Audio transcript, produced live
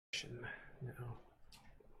now.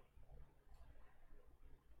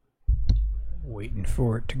 Waiting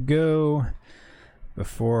for it to go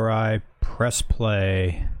before I press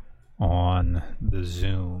play on the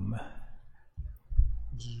Zoom.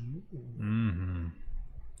 Mm-hmm.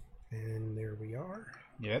 And there we are.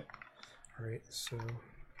 Yep. All right, so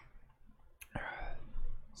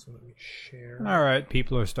let me share. All right,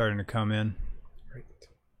 people are starting to come in. Right.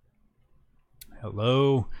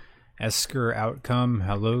 Hello, Esker Outcome.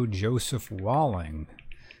 Hello, Joseph Walling.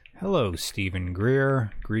 Hello, Stephen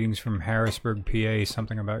Greer. Greetings from Harrisburg, PA.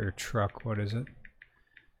 Something about your truck. What is it?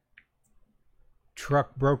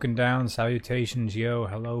 Truck broken down. Salutations, yo.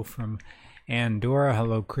 Hello from Andorra.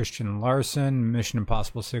 Hello, Christian Larson. Mission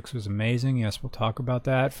Impossible 6 was amazing. Yes, we'll talk about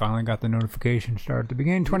that. Finally got the notification started at the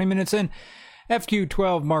beginning. 20 minutes in.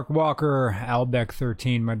 FQ12, Mark Walker, Albeck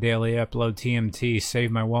 13, my daily upload, TMT, Save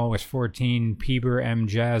My Walrus 14, Peeber, M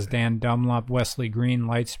Jazz, Dan Dunlop, Wesley Green,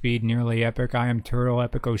 Lightspeed, Nearly Epic, I Am Turtle,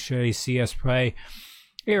 Epic O'Shea, CS Play,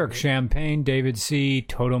 Eric Champagne, David C,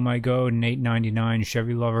 Toto My Go, Nate 99,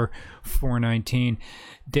 Chevy Lover 419,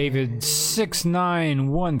 David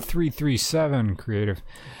 691337, creative.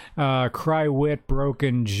 Cry Wit,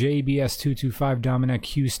 Broken, JBS 225, Dominic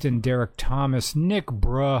Houston, Derek Thomas, Nick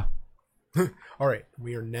Bruh. All right,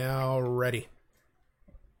 we are now ready.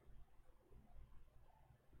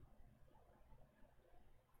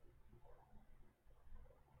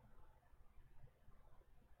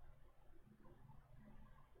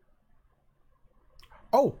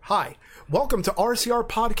 Oh, hi. Welcome to RCR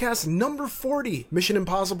Podcast number 40, Mission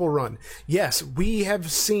Impossible Run. Yes, we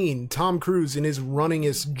have seen Tom Cruise in his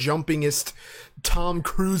runningest, jumpingest, Tom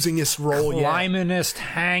Cruisingest role yet. Climbingest,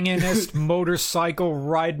 hangingest, motorcycle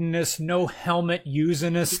ridingest, no helmet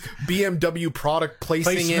usingest, BMW product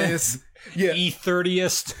placingest. Yeah.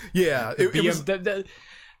 E30est. Yeah. It was,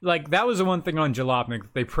 like, that was the one thing on Jalopnik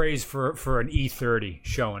they praised for an E30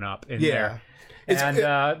 showing up in there.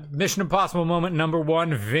 And Mission Impossible moment number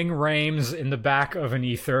 1, Ving Rhames in the back of an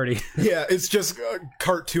E30. Yeah, it's just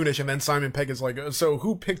cartoonish, and then Simon Pegg is like, so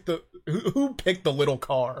who picked the little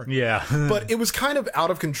car? Yeah. But it was kind of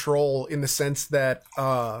out of control in the sense that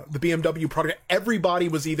the BMW product, everybody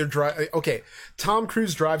was either Tom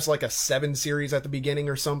Cruise drives like a 7 Series at the beginning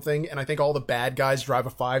or something, and I think all the bad guys drive a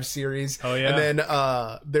 5 Series. Oh yeah. And then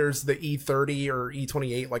there's the E30 or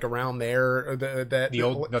E28, like around there. The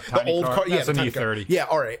old car. Yeah, that's an E30. Yeah,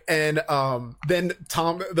 all right. And then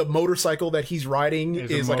the motorcycle that he's riding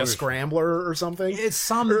is like a scrambler or something. It's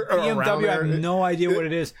some BMW. I have no idea what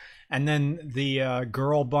it is. And then the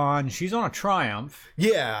girl Bond, she's on a Triumph.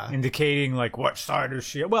 Yeah. Indicating, like, what side is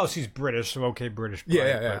she? Well, she's British, so okay, British. Pride,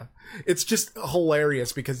 yeah. It's just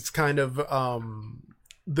hilarious because it's kind of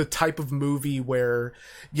the type of movie where,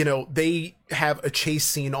 you know, they have a chase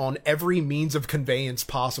scene on every means of conveyance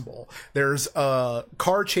possible. There's a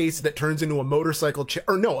car chase that turns into a motorcycle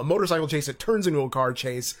a motorcycle chase that turns into a car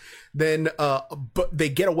chase. Then but they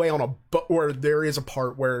get away on a boat, or there is a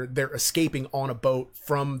part where they're escaping on a boat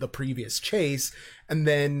from the previous chase. And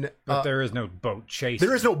then but there is no boat chase.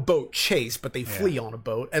 There is no boat chase, but they flee on a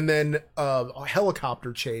boat. And then a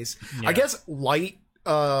helicopter chase. Yeah. I guess light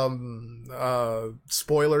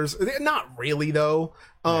spoilers, not really though,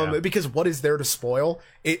 because what is there to spoil?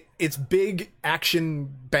 It's big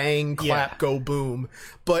action, bang, clap, go boom,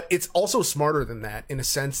 but it's also smarter than that in a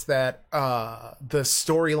sense that the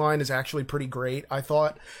storyline is actually pretty great, I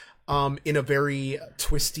thought, in a very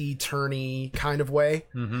twisty, turny kind of way.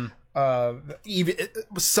 Even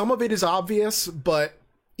some of it is obvious, but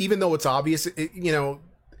even though it's obvious,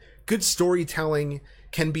 good storytelling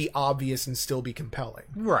can be obvious and still be compelling.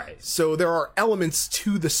 Right. So there are elements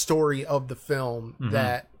to the story of the film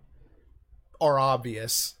that are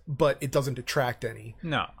obvious, but it doesn't detract any.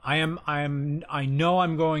 No, I know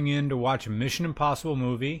I'm going in to watch a Mission Impossible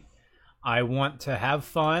movie. I want to have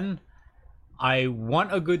fun. I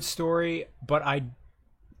want a good story, but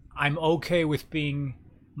I'm okay with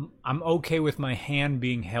my hand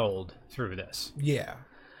being held through this. Yeah.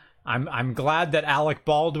 I'm glad that Alec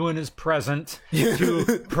Baldwin is present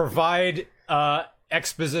to provide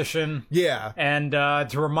exposition. Yeah. And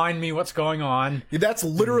to remind me what's going on. That's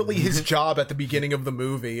literally his job at the beginning of the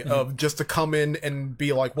movie, of just to come in and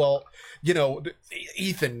be like, well,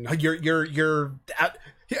 Ethan, you're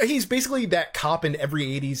He's basically that cop in every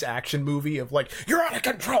 80s action movie of like, you're out of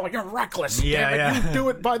control, you're reckless. Yeah. You do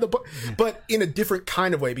it by the book. But in a different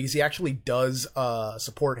kind of way, because he actually does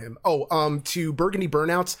support him. To Burgundy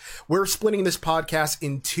Burnouts, we're splitting this podcast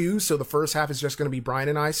in two. So the first half is just going to be Brian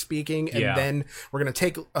and I speaking. And then we're going to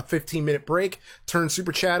take a 15-minute break, turn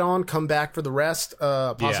Super Chat on, come back for the rest,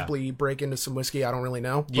 possibly break into some whiskey. I don't really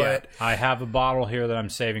know. Yeah, But I have a bottle here that I'm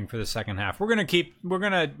saving for the second half.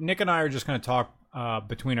 Nick and I are just going to talk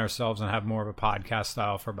between ourselves and have more of a podcast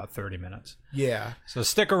style for about 30 minutes. Yeah. So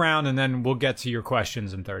stick around and then we'll get to your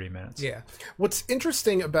questions in 30 minutes. Yeah. What's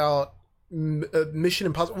interesting about Mission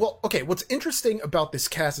Impossible... Well, okay, what's interesting about this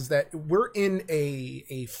cast is that we're in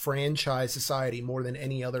a franchise society more than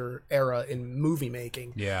any other era in movie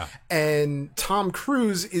making. Yeah. And Tom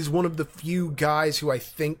Cruise is one of the few guys who I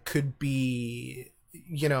think could be,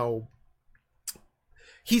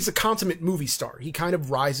 he's a consummate movie star. He kind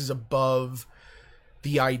of rises above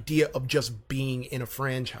the idea of just being in a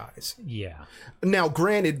franchise. Yeah. Now,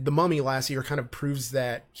 granted, The Mummy last year kind of proves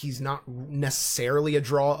that he's not necessarily a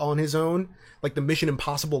draw on his own. Like, the Mission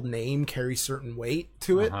Impossible name carries certain weight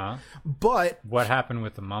to it. But... What happened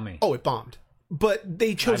with The Mummy? Oh, it bombed. But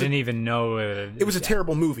they chose... I didn't even know... It was a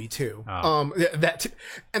terrible movie, too. Oh.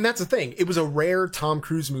 And that's the thing. It was a rare Tom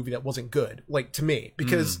Cruise movie that wasn't good, like, to me.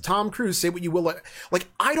 Because Tom Cruise, say what you will... Like,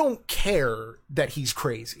 I don't care that he's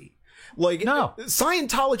crazy. Like, no.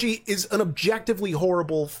 Scientology is an objectively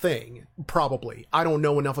horrible thing, probably. I don't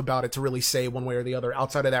know enough about it to really say one way or the other,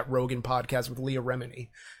 outside of that Rogan podcast with Leah Remini.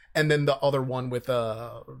 And then the other one with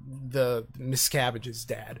the Miscavige's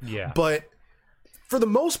dad. Yeah. But for the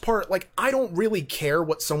most part, like, I don't really care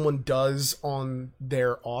what someone does on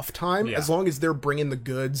their off time, as long as they're bringing the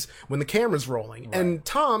goods when the camera's rolling. Right. And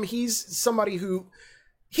Tom, he's somebody who...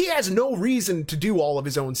 He has no reason to do all of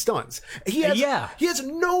his own stunts. He has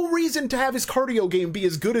no reason to have his cardio game be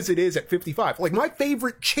as good as it is at 55. Like, my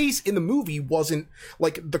favorite chase in the movie wasn't,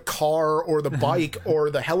 like, the car or the bike or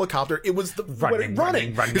the helicopter. It was the running.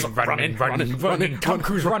 Tom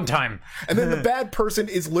Cruise run time. And then the bad person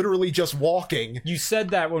is literally just walking. You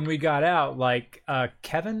said that when we got out, like,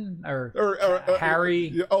 Kevin or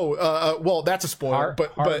Harry. Well, that's a spoiler.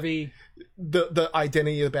 But Harvey. The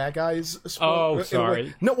identity of the bad guy is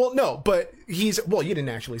sorry. No, but he's... Well, you didn't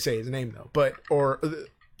actually say his name, though. But...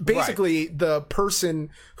 Basically, the person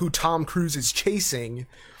who Tom Cruise is chasing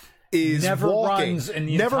is never walking. Runs in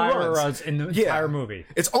the entire movie.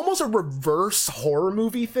 It's almost a reverse horror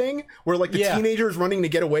movie thing, where, like, the teenager is running to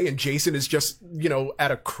get away and Jason is just, at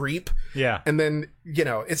a creep. Yeah. And then,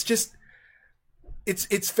 it's just...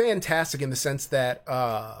 It's fantastic in the sense that...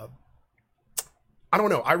 I don't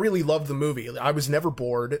know. I really love the movie. I was never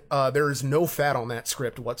bored. There is no fat on that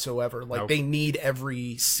script whatsoever. Like, they need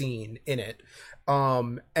every scene in it.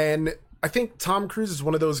 And I think Tom Cruise is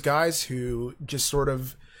one of those guys who just sort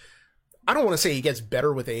of... I don't want to say he gets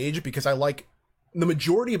better with age, because I like... The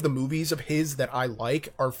majority of the movies of his that I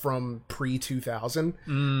like are from pre-2000.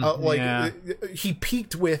 He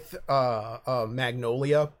peaked with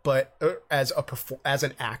Magnolia, but as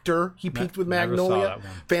an actor, he peaked with Magnolia.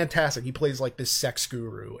 Fantastic. He plays like this sex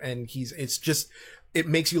guru, and it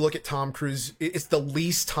makes you look at Tom Cruise. It's the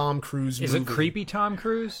least Tom Cruise movie. Is it creepy Tom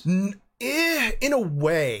Cruise? In a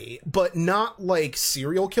way, but not like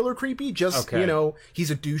serial killer creepy. Just,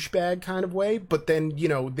 he's a douchebag kind of way. But then,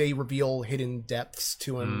 they reveal hidden depths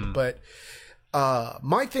to him. But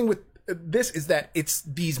my thing with this is that it's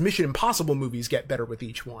these Mission Impossible movies get better with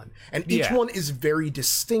each one. And each one is very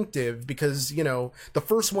distinctive because, the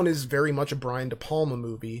first one is very much a Brian De Palma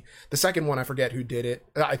movie. The second one, I forget who did it.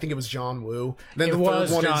 I think it was John Woo. Then the third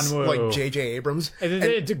one is like J.J. Abrams.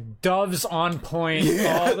 And doves on point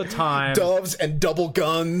all the time. Doves and double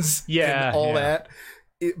guns and all that.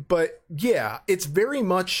 But it's very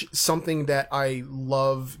much something that I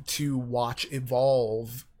love to watch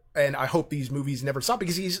evolve. And I hope these movies never stop,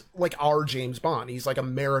 because he's like our James Bond. He's like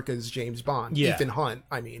America's James Bond. Yeah. Ethan Hunt,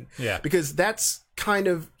 I mean. Yeah. Because that's kind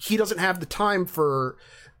of... He doesn't have the time for,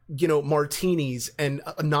 martinis and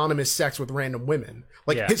anonymous sex with random women.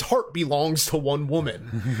 Like, his heart belongs to one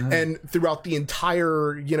woman. And throughout the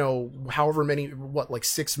entire, however many,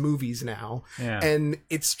 6 movies now. Yeah. And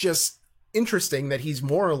it's just interesting that he's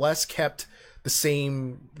more or less kept... the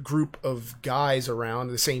same group of guys around,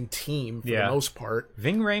 the same team for the most part.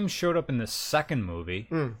 Ving Rhames showed up in the second movie.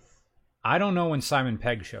 I don't know when Simon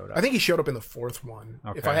Pegg showed up. I think he showed up in the fourth one,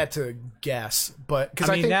 if I had to guess. But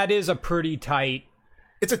because I think that is a pretty tight...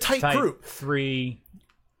 It's a tight group. 3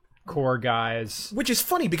 core guys. Which is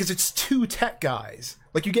funny because it's 2 tech guys.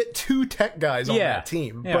 Like, you get 2 tech guys on that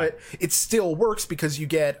team. Yeah. But it still works because you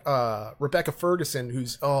get Rebecca Ferguson,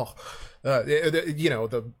 who's, you know,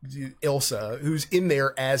 the Ilsa, who's in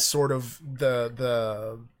there as sort of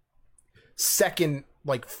the second,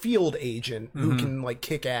 like, field agent who can, like,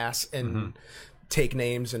 kick ass and take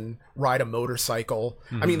names and ride a motorcycle.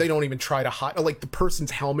 I mean, they don't even try to hide, like, the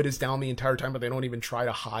person's helmet is down the entire time, but they don't even try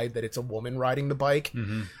to hide that it's a woman riding the bike.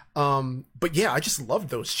 But yeah, I just loved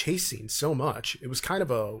those chase scenes so much. It was kind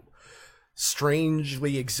of a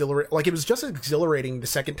strangely exhilarating, like, it was just as exhilarating the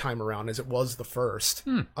second time around as it was the first.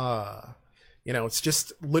 You know, it's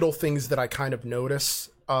just little things that I kind of notice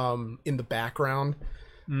in the background,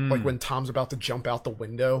 like when Tom's about to jump out the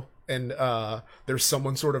window and there's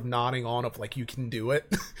someone sort of nodding on of like, you can do it,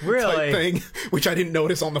 really type thing, which I didn't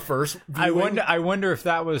notice on the first viewing. I wonder if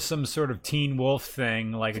that was some sort of Teen Wolf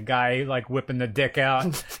thing, like a guy like whipping the dick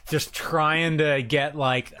out, just trying to get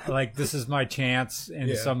like this is my chance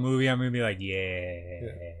in some movie. I'm gonna be like,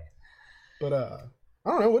 But I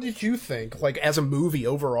don't know, what did you think, like, as a movie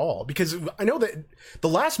overall? Because I know that the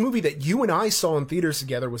last movie that you and I saw in theaters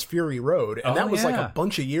together was Fury Road, and that was like a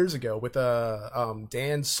bunch of years ago with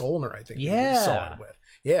Dan Solner, I think. We saw it with.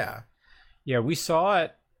 Yeah, we saw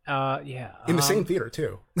it. In the same theater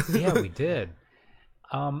too. Yeah, we did.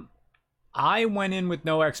 I went in with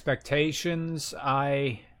no expectations.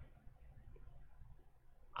 I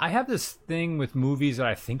have this thing with movies that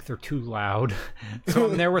I think they're too loud. So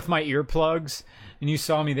I'm there with my earplugs, and you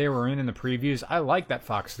saw me, they were in the previews. I like that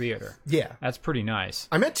Fox Theater. Yeah. That's pretty nice.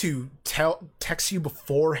 I meant to text you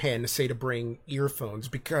beforehand to say to bring earphones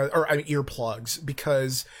earplugs,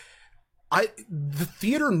 because the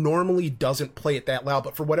theater normally doesn't play it that loud,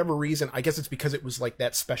 but for whatever reason, I guess it's because it was like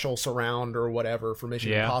that special surround or whatever for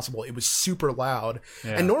Mission Impossible. It was super loud.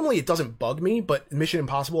 Yeah. And normally it doesn't bug me, but Mission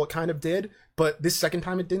Impossible it kind of did. But this second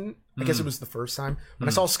time it didn't. I guess it was the first time. When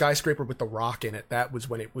I saw Skyscraper with The Rock in it, that was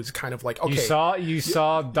when it was kind of like, okay. You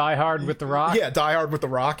saw Die Hard with The Rock? Yeah, Die Hard with The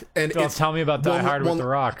Rock. And tell me about Die Hard with The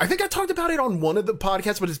Rock. I think I talked about it on one of the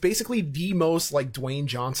podcasts, but it's basically the most like Dwayne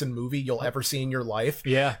Johnson movie you'll ever see in your life.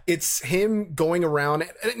 Yeah. It's him going around.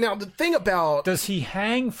 Now, the thing about... Does he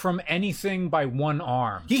hang from anything by one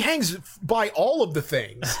arm? He hangs by all of the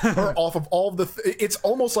things, or off of all of the... It's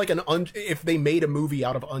almost like if they made a movie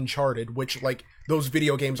out of Uncharted, which, like, those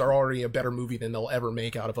video games are already a better movie than they'll ever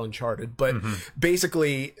make out of Uncharted. But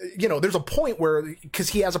basically, you know, there's a point where, because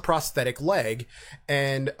he has a prosthetic leg,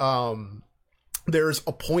 and there's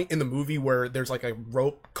a point in the movie where there's like a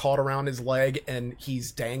rope caught around his leg and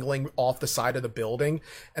he's dangling off the side of the building,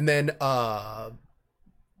 and then the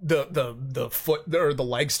foot or the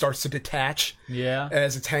leg starts to detach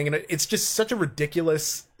as it's hanging. It's just such a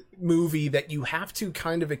ridiculous movie that you have to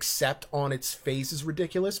kind of accept on its face is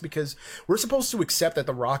ridiculous, because we're supposed to accept that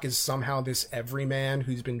The Rock is somehow this everyman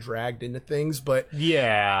who's been dragged into things, but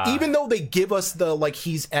even though they give us the like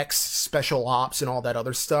he's ex special ops and all that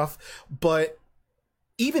other stuff, but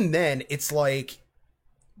even then it's like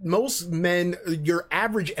most men, your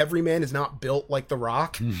average everyman is not built like The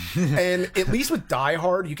Rock. And at least with Die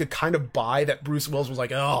Hard, you could kind of buy that Bruce Willis was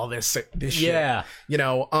like, oh, this shit. You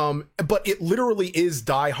know, but it literally is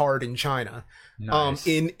Die Hard in China. Nice.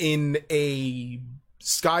 In a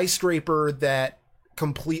skyscraper that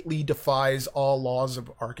completely defies all laws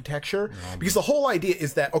of architecture. Because the whole idea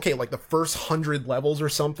is that, okay, like the first 100 levels or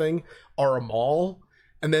something are a mall,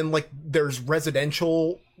 and then like there's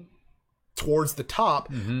residential towards the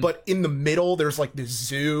top, but in the middle there's like the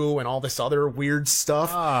zoo and all this other weird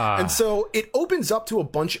stuff. And so it opens up to a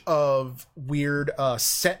bunch of weird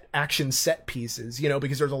action set pieces, you know,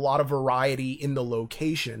 because there's a lot of variety in the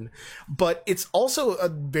location, but it's also a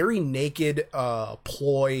very naked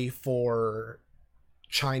ploy for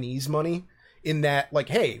Chinese money, in that, like,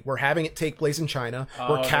 hey, we're having it take place in China.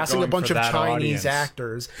 We're casting a bunch of Chinese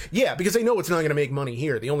actors. Yeah, because they know it's not going to make money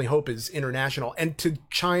here. The only hope is international. And to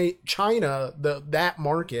China, that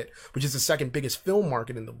market, which is the second biggest film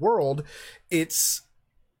market in the world,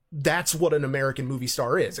 that's what an American movie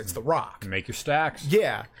star is. It's The Rock. Make your stacks.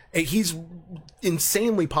 Yeah. He's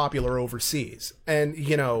insanely popular overseas. And,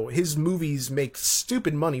 you know, his movies make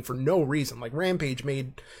stupid money for no reason. Like, Rampage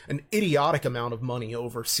made an idiotic amount of money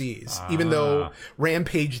overseas, even though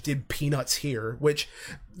Rampage did peanuts here, which,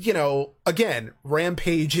 you know, again,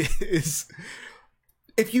 Rampage is...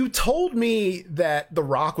 If you told me that The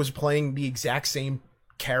Rock was playing the exact same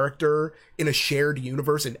character in a shared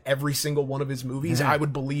universe in every single one of his movies, I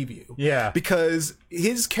would believe you. Yeah. Because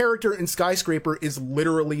his character in Skyscraper is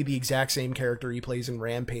literally the exact same character he plays in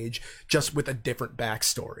Rampage, just with a different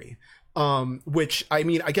backstory. Which, I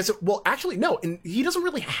mean, I guess well, actually no, and he doesn't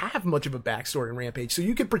really have much of a backstory in Rampage, so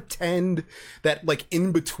you could pretend that like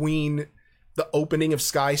in between the opening of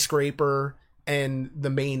Skyscraper and the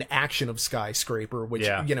main action of Skyscraper, which,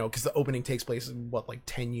 you know, because the opening takes place in what, like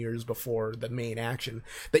 10 years before the main action,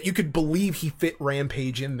 that you could believe he fit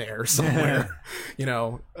Rampage in there somewhere. You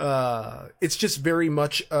know, it's just very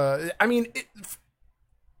much, I mean,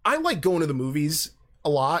 I like going to the movies a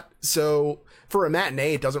lot, so for a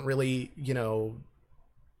matinee, it doesn't really, you know,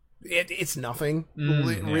 it's nothing,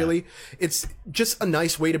 really. It's just a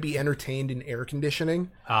nice way to be entertained in air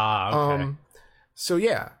conditioning. Okay. So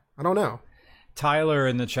yeah, I don't know. Tyler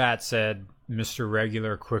in the chat said Mr.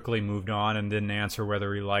 Regular quickly moved on and didn't answer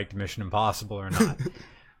whether he liked Mission Impossible or not.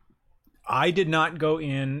 I did not go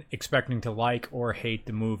in expecting to like or hate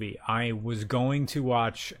the movie. I was going to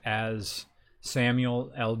watch, as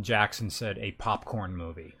Samuel L. Jackson said, a popcorn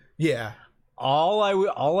movie. Yeah.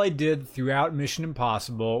 All I did throughout Mission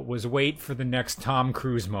Impossible was wait for the next Tom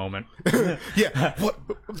Cruise moment. Yeah, what?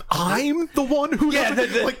 I'm the one who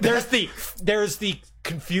like there's the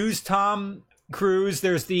confused Tom Cruise.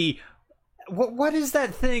 There's the what is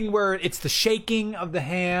that thing where it's the shaking of the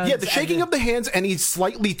hands? Yeah, the shaking of the hands, and he's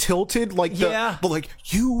slightly tilted, like but like,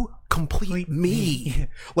 you complete me,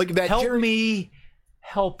 like that. Help me.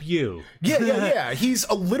 Help you. Yeah. He's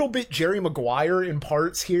a little bit Jerry Maguire in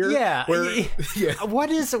parts here. Yeah. Where, What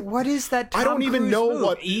is that Tom I don't even Cruise know move?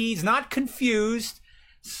 what... He's not confused,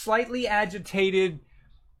 slightly agitated,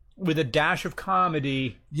 with a dash of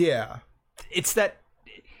comedy. Yeah. It's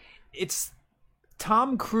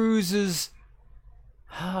Tom Cruise's...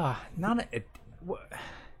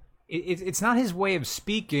 it's not his way of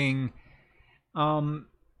speaking.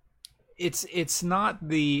 It's not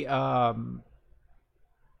the...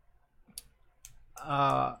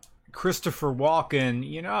 Christopher Walken,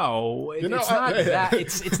 it's not that.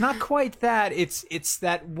 It's not quite that. It's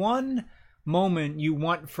that one moment you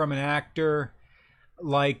want from an actor,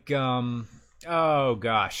 like oh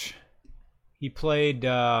gosh, he played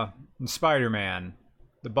in Spider-Man,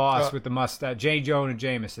 the boss with the mustache, J. Jonah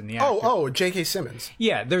Jameson, the actor. J.K. Simmons.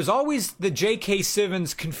 Yeah, there's always the J.K.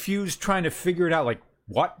 Simmons confused, trying to figure it out. Like,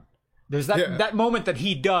 what? There's that moment that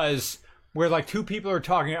he does, where like two people are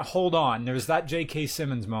talking. Hold on, there's that J.K.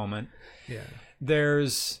 Simmons moment. Yeah.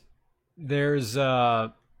 There's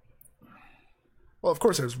well, of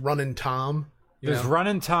course, there's Runnin' Tom. There's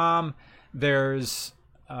Runnin' Tom. There's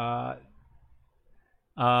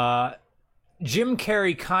Jim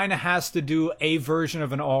Carrey kind of has to do a version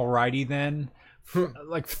of an Alrighty Then,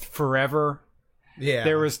 like forever. Yeah.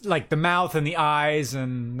 There was like the mouth and the eyes,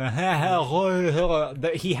 and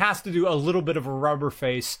he has to do a little bit of a rubber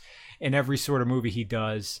face in every sort of movie he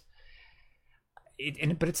does.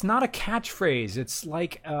 But it's not a catchphrase. It's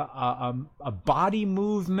like a body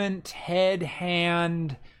movement, head,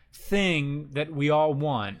 hand thing that we all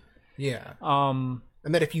want. Yeah. And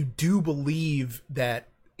that if you do believe that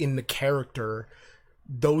in the character,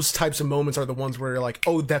 those types of moments are the ones where you're like,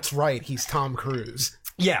 oh, that's right, he's Tom Cruise.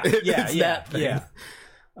 Yeah, that thing. Yeah.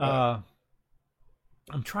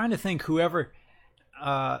 I'm trying to think whoever...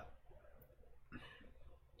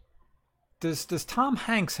 Does Tom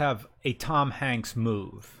Hanks have a Tom Hanks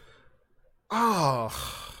move? Oh,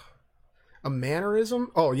 a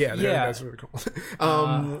mannerism? Oh, yeah. That's what we call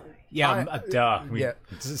it. Duh.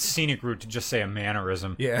 It's a scenic route to just say a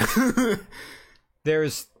mannerism. Yeah.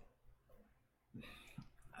 There's...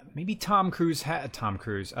 Maybe Tom Hanks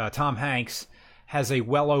has a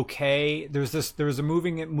okay. There was a move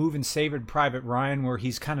in Saving Private Ryan where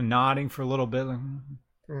he's kind of nodding for a little bit,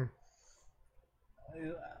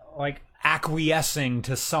 like acquiescing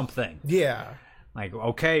to something. Yeah. Like,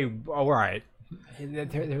 okay, all right.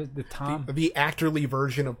 The Tom, the actorly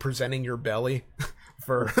version of presenting your belly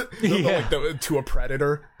for to a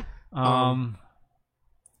predator.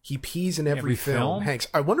 He pees in every film. Hanks.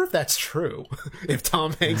 I wonder if that's true. If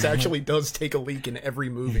Tom Hanks actually does take a leak in every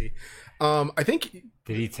movie. I think...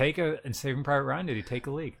 Did he take in Saving Private Ryan? Did he take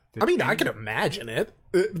a leak? I can imagine it.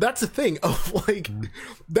 That's the thing. Of like,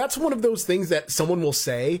 that's one of those things that someone will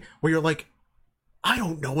say where you're like, I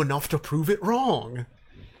don't know enough to prove it wrong.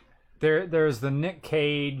 There's the Nick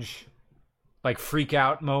Cage, like, freak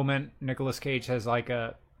out moment. Nicolas Cage has like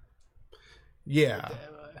a... Yeah.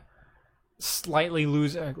 Slightly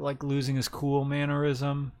losing his cool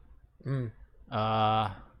mannerism.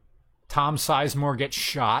 Tom Sizemore gets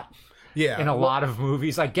shot in a lot of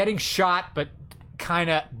movies, like getting shot but kind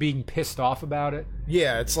of being pissed off about it.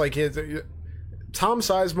 Yeah, it's like Tom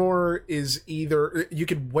Sizemore is either, you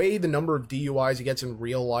could weigh the number of DUIs he gets in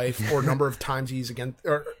real life or number of times he's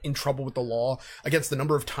or in trouble with the law against the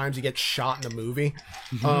number of times he gets shot in a movie.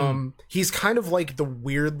 He's kind of like the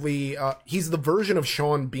weirdly, he's the version of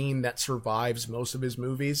Sean Bean that survives most of his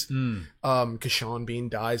movies. Because Sean Bean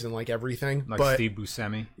dies in like everything. Like Steve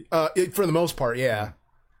Buscemi? For the most part, yeah.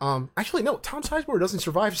 Actually, no. Tom Sizemore doesn't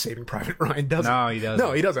survive Saving Private Ryan, does he? No, he doesn't.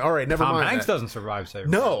 No, he doesn't. All right, never mind. Tom Hanks that. doesn't survive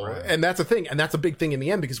Saving Private Ryan. And that's a thing, and that's a big thing in the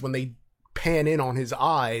end because when they pan in on his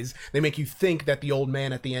eyes, they make you think that the old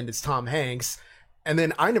man at the end is Tom Hanks. And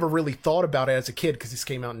then I never really thought about it as a kid because this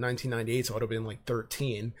came out in 1998, so I would have been like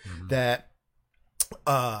 13. That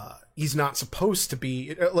he's not supposed to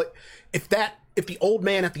be like if the old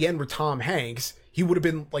man at the end were Tom Hanks, he would have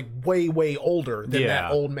been like way older than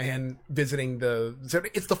that old man visiting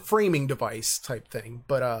it's the framing device type thing.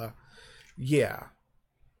 But yeah.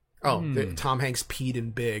 Tom Hanks peed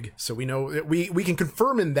in Big, so we know we can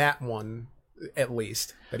confirm in that one at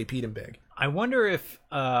least that he peed in Big. I wonder if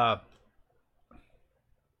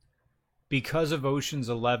because of Ocean's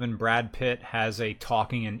 11, Brad Pitt has a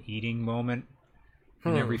talking and eating moment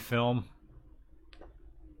in every film.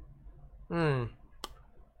 I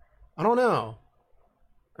don't know.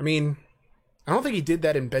 I mean, I don't think he did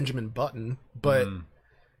that in Benjamin Button, but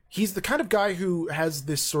he's the kind of guy who has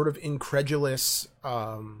this sort of incredulous,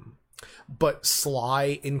 but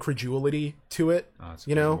sly incredulity to it. Oh, that's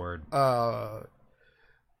a good word.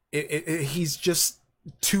 He's just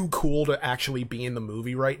too cool to actually be in the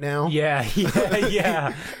movie right now. Yeah.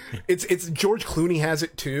 It's George Clooney has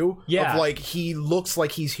it too. Yeah. Of like he looks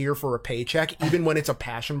like he's here for a paycheck, even when it's a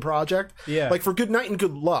passion project. Yeah. Like for Good Night and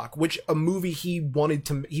Good Luck, which a movie he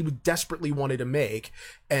desperately wanted to make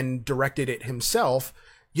and directed it himself.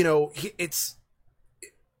 You know,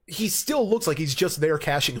 he still looks like he's just there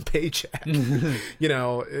cashing a paycheck. You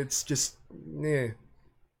know, it's just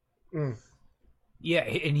Yeah,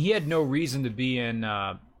 and he had no reason to be in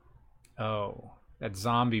that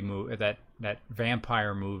zombie movie, that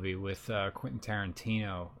vampire movie with Quentin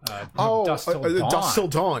Tarantino. Dusk Till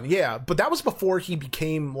Dawn. Yeah, but that was before he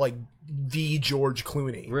became like the George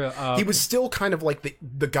Clooney. He was still kind of like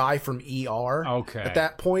the guy from ER at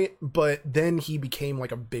that point, but then he became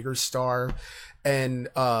like a bigger star, and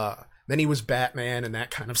then he was Batman, and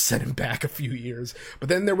that kind of set him back a few years. But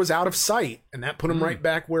then there was Out of Sight, and that put him right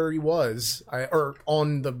back where he was, or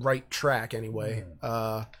on the right track anyway.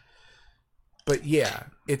 But yeah,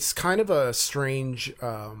 it's kind of a strange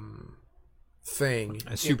thing.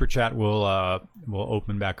 A super chat will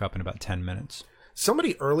open back up in about 10 minutes.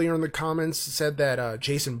 Somebody earlier in the comments said that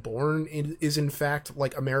Jason Bourne is in fact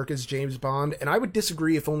like America's James Bond, and I would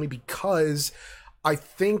disagree, if only because I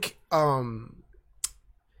think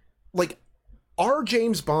like our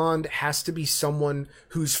James Bond has to be someone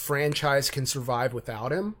whose franchise can survive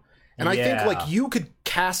without him. And I think like you could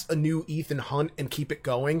cast a new Ethan Hunt and keep it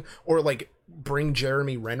going, or like bring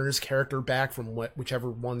Jeremy Renner's character back from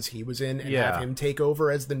whichever ones he was in and have him take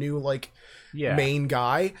over as the new like main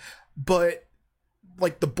guy. But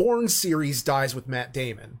like the Bourne series dies with Matt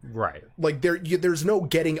Damon, right? Like there's no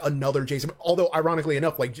getting another Jason. Although ironically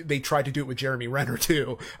enough, like they tried to do it with Jeremy Renner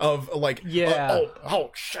too. Of like, oh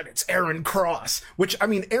shit, it's Aaron Cross. Which I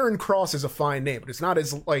mean, Aaron Cross is a fine name, but it's not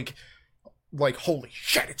as like holy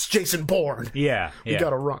shit, it's Jason Bourne. Yeah, you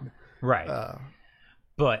gotta run right.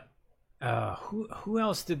 But who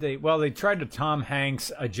else did they? Well, they tried to Tom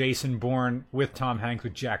Hanks a Jason Bourne with Tom Hanks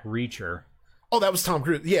with Jack Reacher. Oh, that was Tom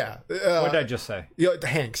Cruise. Yeah. What did I just say? Yeah,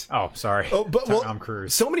 Hanks. Oh, sorry. Oh, but Tom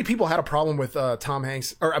Cruise. So many people had a problem with Tom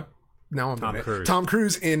Hanks, or now I'm Tom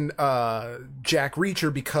Cruise in Jack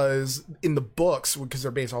Reacher, because in the books, because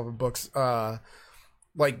they're based off of books,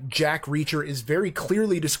 like Jack Reacher is very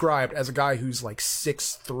clearly described as a guy who's like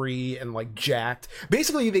 6'3" and like jacked.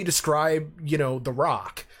 Basically, they describe, you know, The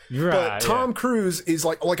Rock. Right, but Tom Cruise is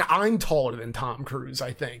like I'm taller than Tom Cruise,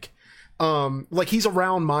 I think. Like he's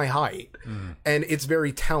around my height, and it's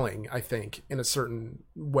very telling, I think, in a certain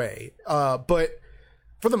way. But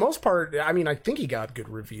for the most part, I mean, I think he got good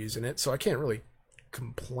reviews in it, so I can't really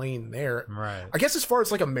complain there. Right. I guess as far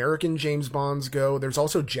as like American James Bonds go, there's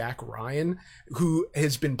also Jack Ryan, who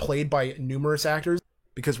has been played by numerous actors,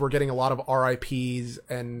 because we're getting a lot of RIPs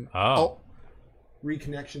and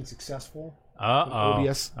reconnection successful.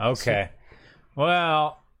 OBS. Okay.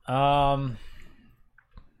 Well,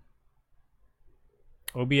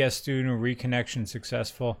 OBS student reconnection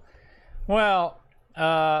successful. Well,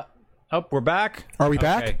 we're back. Are we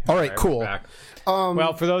back? All right, cool.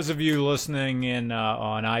 Well, for those of you listening in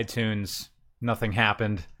on iTunes, nothing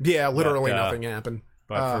happened. Yeah, literally nothing happened.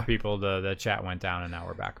 But for people, the chat went down, and now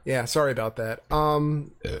we're back. Yeah, sorry about that.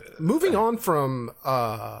 Moving on from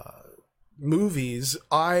movies,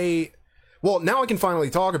 now I can finally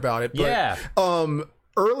talk about it. But, yeah.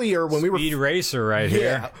 Earlier when Speed Racer right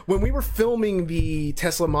here. When we were filming the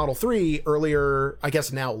Tesla Model 3 earlier, I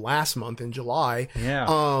guess now last month in July,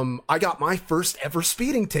 I got my first ever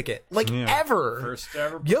speeding ticket. Ever. First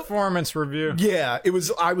ever performance review. Yeah,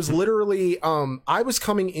 I was literally I was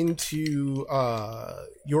coming into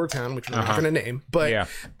your town, which we're not going to name, but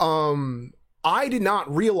I did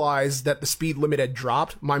not realize that the speed limit had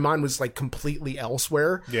dropped. My mind was like completely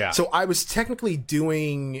elsewhere. Yeah. So I was technically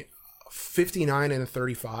doing 59 and a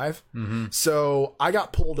 35. So I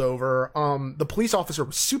got pulled over. The police officer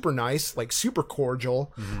was super nice, like super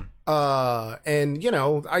cordial. And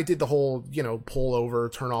I did the whole, pull over,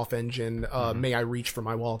 turn off engine, may I reach for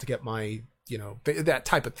my wallet to get my, that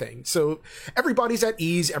type of thing. So everybody's at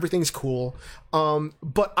ease, everything's cool.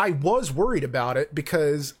 But I was worried about it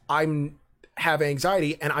because have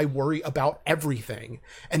anxiety and I worry about everything.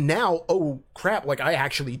 And now, oh crap, like I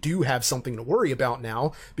actually do have something to worry about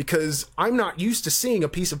now because I'm not used to seeing a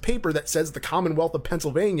piece of paper that says the Commonwealth of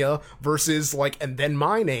Pennsylvania versus and then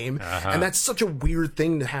my name. And that's such a weird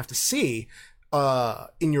thing to have to see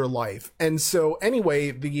in your life. And so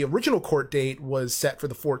anyway, the original court date was set for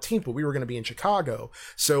the 14th, but we were going to be in Chicago.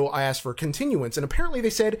 So I asked for a continuance, and apparently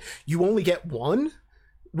they said you only get one.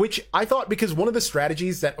 Which I thought, because one of the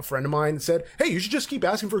strategies that a friend of mine said, hey, you should just keep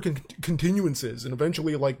asking for continuances and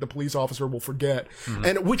eventually the police officer will forget.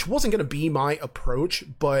 And which wasn't going to be my approach,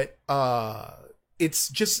 but it's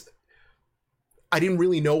just, I didn't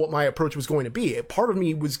really know what my approach was going to be. Part of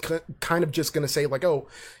me was kind of just going to say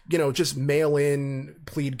just mail in,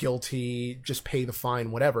 plead guilty, just pay the fine,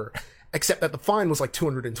 whatever. Except that the fine was like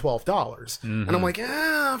 $212. And I'm like,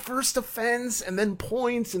 first offense and then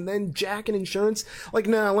points and then jack and insurance.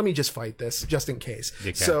 Nah, let me just fight this just in case.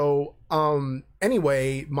 Okay. So,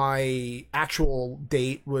 anyway, my actual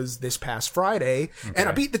date was this past Friday and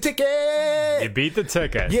I beat the ticket. You beat the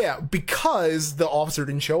ticket. Yeah, because the officer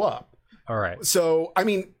didn't show up. All right. So, I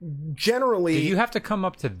mean, generally... Did you have to come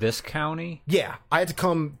up to this county? Yeah, I had to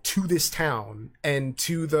come to this town and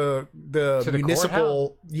to the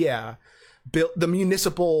municipal... the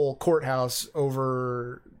municipal courthouse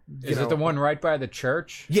over... Is it the one right by the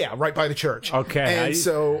church? Yeah, right by the church. Okay. And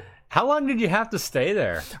so... How long did you have to stay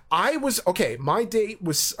there? My date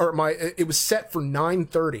was... it was set for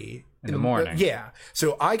 9:30... In the morning. Yeah.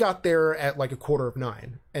 So I got there at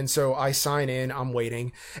 9:15. And so I sign in, I'm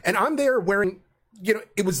waiting. And I'm there wearing,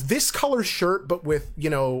 it was this color shirt, but with,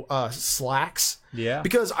 slacks. Yeah.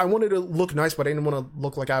 Because I wanted to look nice, but I didn't want to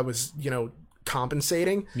look like I was,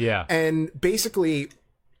 compensating. Yeah. And basically,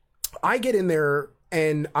 I get in there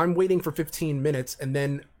and I'm waiting for 15 minutes. And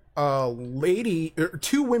then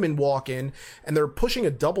two women walk in and they're pushing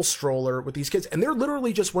a double stroller with these kids. And they're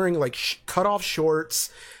literally just wearing cut off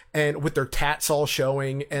shorts and with their tats all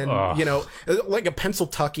showing and, like a pencil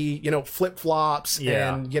tucky, flip flops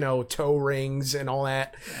and, toe rings and all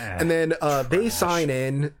that. And then, they sign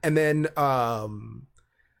in and then,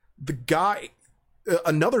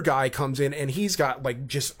 another guy comes in and he's got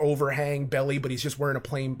just overhang belly, but he's just wearing a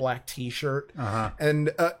plain black t-shirt.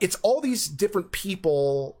 And, it's all these different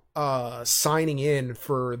people, signing in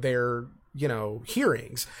for their,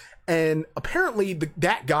 hearings. And apparently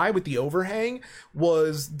that guy with the overhang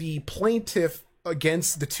was the plaintiff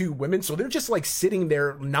against the two women. So they're just sitting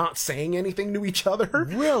there not saying anything to each other.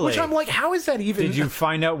 Really? Which I'm like, how is that even? Did you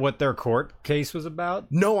find out what their court case was about?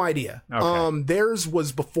 No idea. Okay. Theirs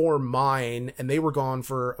was before mine and they were gone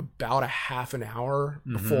for about a half an hour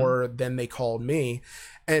before then they called me.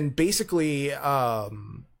 And basically, the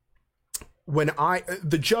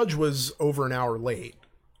judge was over an hour late.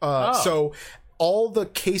 So all the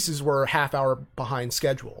cases were a half hour behind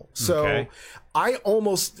schedule. So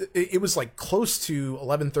it was close to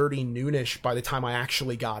 11:30 noonish by the time I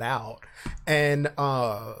actually got out. And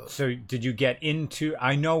so did you get into,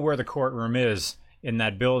 I know where the courtroom is in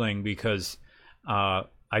that building because I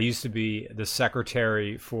used to be the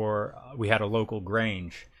secretary for, we had a local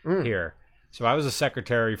Grange here. So I was a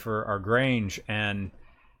secretary for our Grange and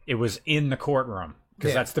it was in the courtroom.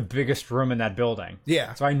 Because that's the biggest room in that building.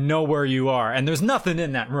 Yeah. So I know where you are. And there's nothing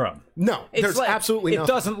in that room. No, there's absolutely nothing. It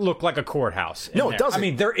doesn't look like a courthouse. No, it doesn't. I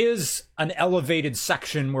mean, there is an elevated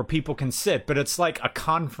section where people can sit, but it's like a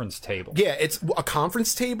conference table. Yeah, it's a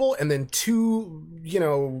conference table and then two,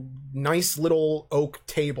 nice little oak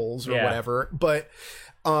tables or whatever. But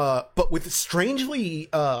with strangely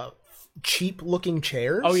cheap looking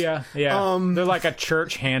chairs. Oh yeah. They're like a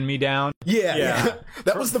church hand-me-down. Yeah.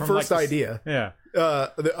 That was the first idea. Yeah.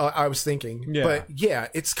 I was thinking. Yeah. But yeah,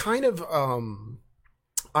 it's kind of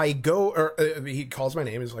I go, or he calls my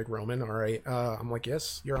name. He's like, Roman, all right. I'm like,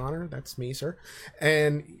 yes, Your Honor, that's me, sir.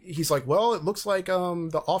 And he's like, well, it looks like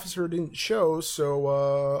the officer didn't show,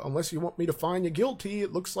 so unless you want me to find you guilty,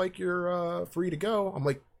 it looks like you're free to go. I'm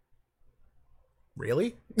like,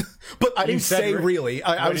 really? But I didn't say really.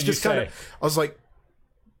 I was just kind of, I was like,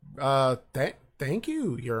 thank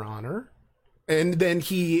you, Your Honor. And then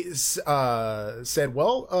he said,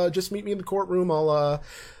 well, just meet me in the courtroom. I'll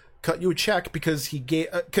cut you a check because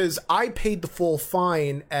I paid the full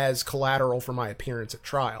fine as collateral for my appearance at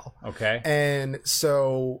trial. Okay. And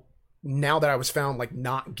so now that I was found like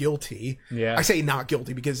not guilty, I say not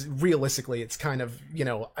guilty because realistically it's kind of,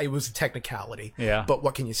 it was a technicality. Yeah. But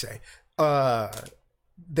what can you say?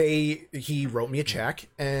 He wrote me a check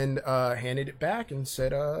and handed it back and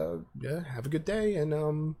said, yeah, have a good day.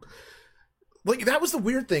 And like that was the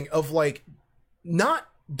weird thing of like not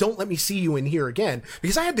don't let me see you in here again,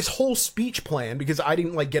 because I had this whole speech plan because I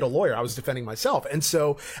didn't like get a lawyer. I was defending myself. And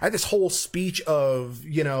so I had this whole speech of,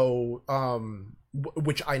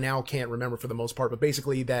 which I now can't remember for the most part, but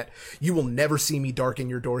basically that you will never see me darken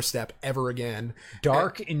your doorstep ever again.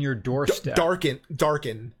 In your doorstep.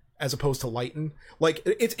 Darken as opposed to lighten. Like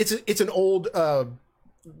it's an old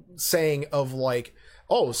saying of like,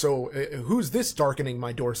 oh, so who's this darkening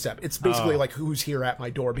my doorstep? It's basically like who's here at my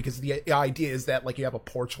door, because the idea is that like you have a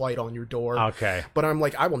porch light on your door. Okay. But I'm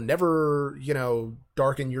like, I will never,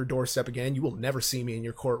 darken your doorstep again. You will never see me in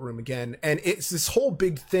your courtroom again. And it's this whole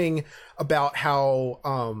big thing about how,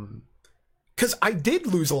 because I did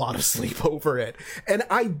lose a lot of sleep over it. And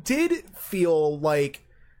I did feel like,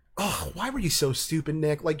 oh, why were you so stupid,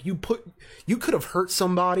 Nick? Like you could have hurt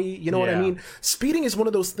somebody. You know what I mean? Speeding is one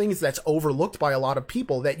of those things that's overlooked by a lot of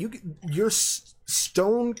people, that you're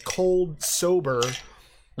stone cold sober.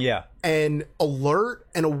 Yeah. And alert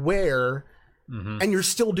and aware, and you're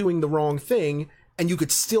still doing the wrong thing, and you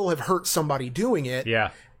could still have hurt somebody doing it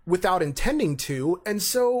without intending to. And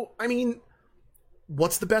so, I mean,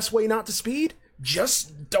 what's the best way not to speed?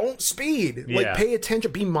 Just don't speed. Like, pay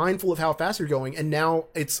attention, be mindful of how fast you're going. And now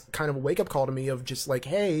it's kind of a wake-up call to me of just like,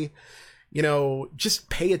 hey, just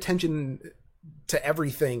pay attention to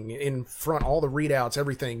everything in front, all the readouts,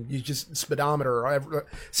 everything. You just speedometer.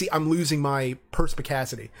 See, I'm losing my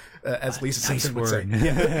perspicacity, as Lisa Simpson would say.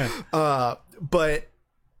 But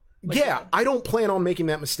yeah, I don't plan on making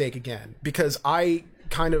that mistake again, because I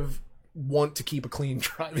kind of want to keep a clean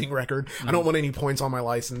driving record. I don't want any points on my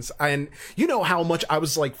license. And you know how much I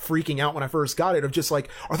was like freaking out when I first got it, of just like,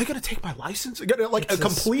 are they going to take my license? Like it's a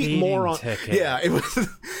complete moron. Ticket. Yeah, it was.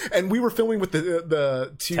 And we were filming with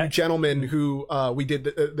the two gentlemen who we did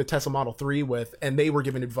the Tesla Model 3 with, and they were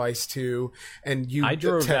giving advice to. And I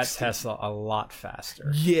drove that Tesla a lot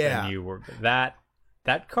faster. Yeah, than you were.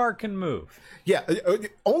 That car can move. Yeah,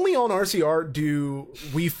 only on RCR do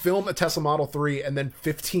we film a Tesla Model 3 and then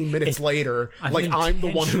 15 minutes later, I'm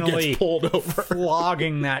the one who gets pulled over.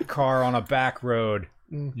 Flogging that car on a back road.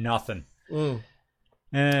 Nothing. But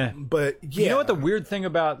yeah. You know what the weird thing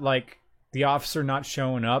about like the officer not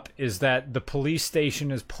showing up is that the police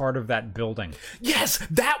station is part of that building. Yes,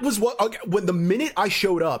 that was when the minute I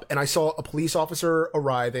showed up and I saw a police officer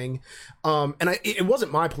arriving, and it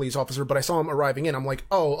wasn't my police officer, but I saw him arriving in. I'm like,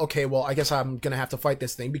 oh, okay, well, I guess I'm gonna have to fight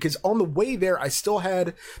this thing, because on the way there, I still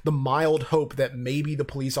had the mild hope that maybe the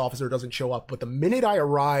police officer doesn't show up. But the minute I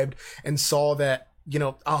arrived and saw that,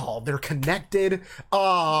 they're connected.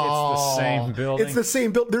 Oh, it's the same building. It's the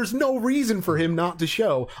same building. There's no reason for him not to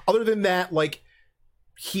show, other than that, like,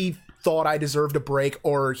 he thought I deserved a break,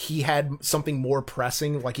 or he had something more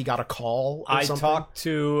pressing, like he got a call or something. I talked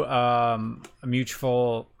to a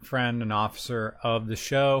mutual friend, an officer of the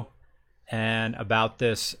show, and about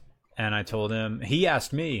this, and I told him, he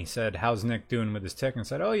asked me, he said, how's Nick doing with his ticket? And I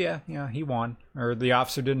said, oh, yeah, he won. Or the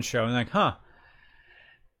officer didn't show. And like, huh.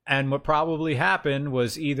 And what probably happened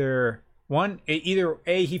was either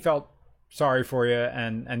he felt sorry for you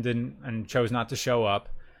and chose not to show up.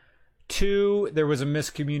 2, there was a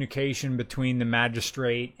miscommunication between the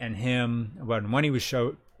magistrate and him about when he was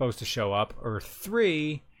supposed to show up. Or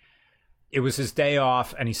 3, it was his day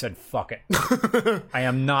off and he said, fuck it. I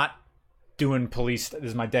am not doing police. This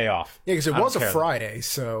is my day off. Yeah, because it was a Friday,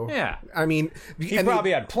 so yeah. I mean, he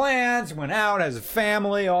probably had plans, went out, has a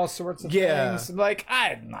family, all sorts of things. Like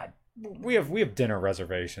we have dinner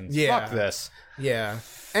reservations. Yeah. Fuck this. Yeah,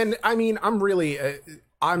 and I mean,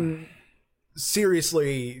 I'm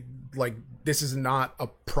seriously like, this is not a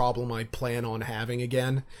problem I plan on having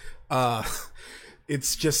again.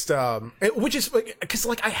 It's just which is like, because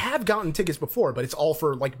like I have gotten tickets before, but it's all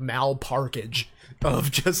for like malparkage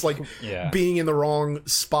of just like being in the wrong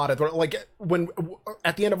spot like when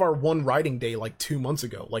at the end of our one riding day like 2 months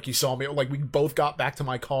ago, like you saw me, like we both got back to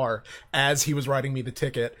my car as he was writing me the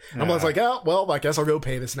ticket, and I was like, oh well, I guess I'll go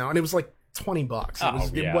pay this now, and it was like $20.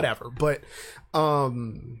 It was whatever, but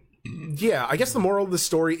yeah, I guess the moral of the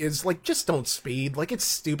story is like, just don't speed. Like, it's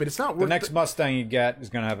stupid. It's not worth the next Mustang you get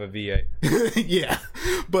is gonna have a V8. Yeah,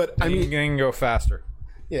 but I mean, you can go faster.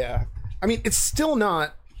 Yeah, I mean, it's still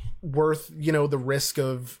not worth, you know, the risk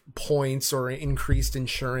of points or increased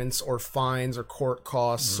insurance or fines or court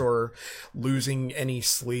costs or losing any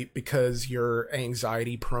sleep because you're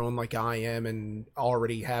anxiety prone like I am and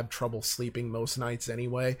already have trouble sleeping most nights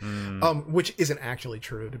anyway, which isn't actually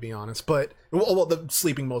true, to be honest. But well, the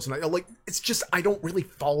sleeping most nights, like, it's just I don't really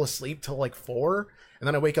fall asleep till like 4, and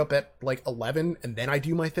then I wake up at like 11, and then I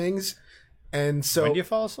do my things. And so, when do you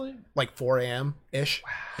fall asleep? Like 4 a.m. ish.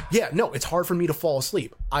 Wow. Yeah, no, it's hard for me to fall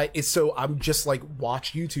asleep. I'm just like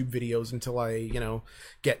watch YouTube videos until I, you know,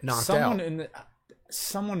 get knocked out.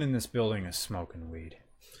 Someone in this building is smoking weed.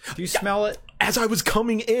 Do you smell it? As I was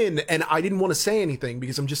coming in, and I didn't want to say anything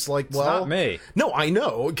because I'm just like, well, it's not me. No, I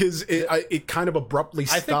know, because it kind of abruptly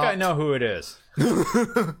stopped. I think I know who it is.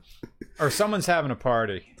 Or someone's having a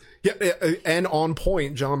party. Yeah, and on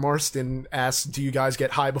point, John Marston asks, do you guys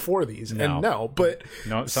get high before these? No. And no, but...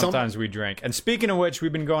 No, sometimes we drink. And speaking of which,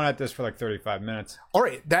 we've been going at this for like 35 minutes. All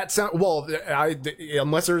right, that sounds... Well,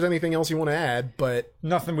 unless there's anything else you want to add, but...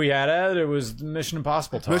 Nothing we had added. It was Mission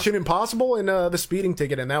Impossible talk. Mission Impossible and the speeding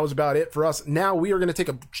ticket, and that was about it for us. Now we are going to take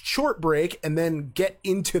a short break and then get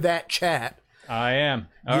into that chat. I am.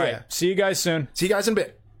 All right. See you guys soon. See you guys in a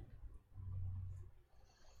bit.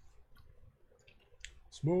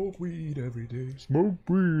 Smoke weed every day. Smoke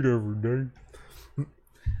weed every day.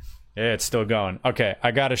 Yeah, it's still going. Okay,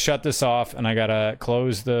 I gotta shut this off and I gotta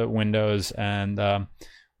close the windows, and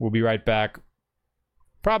we'll be right back.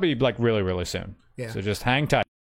 Probably like really, really soon. Yeah. So just hang tight.